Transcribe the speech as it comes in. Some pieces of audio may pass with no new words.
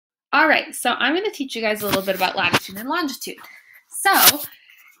All right, so I'm going to teach you guys a little bit about latitude and longitude. So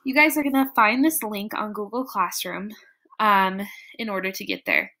you guys are going to find this link on Google Classroom in order to get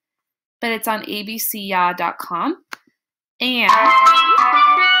there. But it's on abcya.com. And that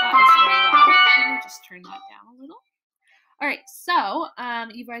is very loud. Let me just turn that down a little. All right, so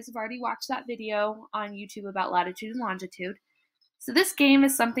you guys have already watched that video on YouTube about latitude and longitude. So this game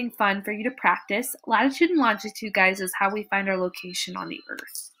is something fun for you to practice. Latitude and longitude, guys, is how we find our location on the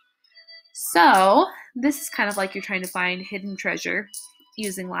Earth. So this is kind of like you're trying to find hidden treasure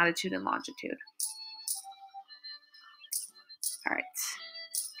using latitude and longitude. All right,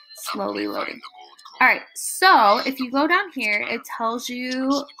 slowly loading. All right, so if you go down here, it tells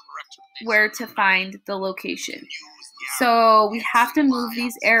you where to find the location. So we have to move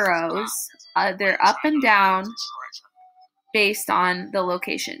these arrows. They're up and down based on the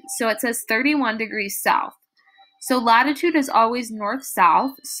location. So it says 31 degrees south. So latitude is always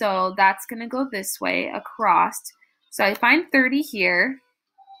north-south, so that's going to go this way across. So I find 30 here,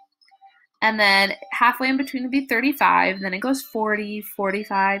 and then halfway in between would be 35, then it goes 40,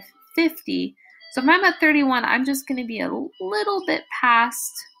 45, 50. So if I'm at 31, I'm just going to be a little bit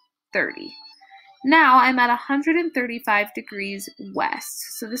past 30. Now I'm at 135 degrees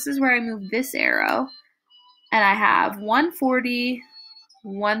west. So this is where I move this arrow, and I have 140,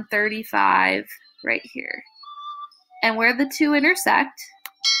 135 right here. And where the two intersect,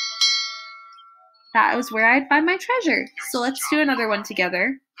 that was where I'd find my treasure. So let's do another one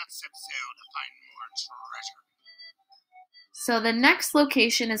together. So the next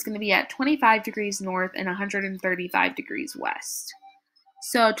location is going to be at 25 degrees north and 135 degrees west.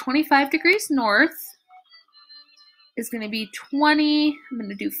 So 25 degrees north is going to be 20. I'm going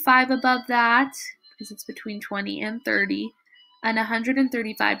to do 5 above that because it's between 20 and 30. And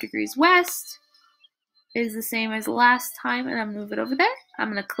 135 degrees west is the same as last time, and I'm going to move it over there.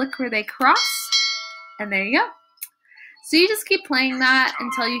 I'm going to click where they cross, and there you go. So you just keep playing that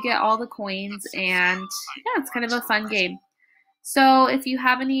until you get all the coins, and yeah, it's kind of a fun game. So if you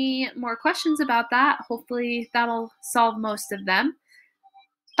have any more questions about that, hopefully that'll solve most of them.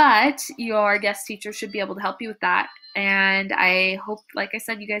 But your guest teacher should be able to help you with that. And I hope, like I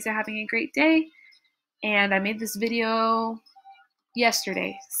said, you guys are having a great day. And I made this video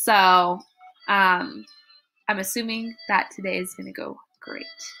yesterday, so I'm assuming that today is going to go great.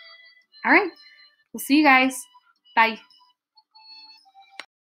 All right, we'll see you guys. Bye.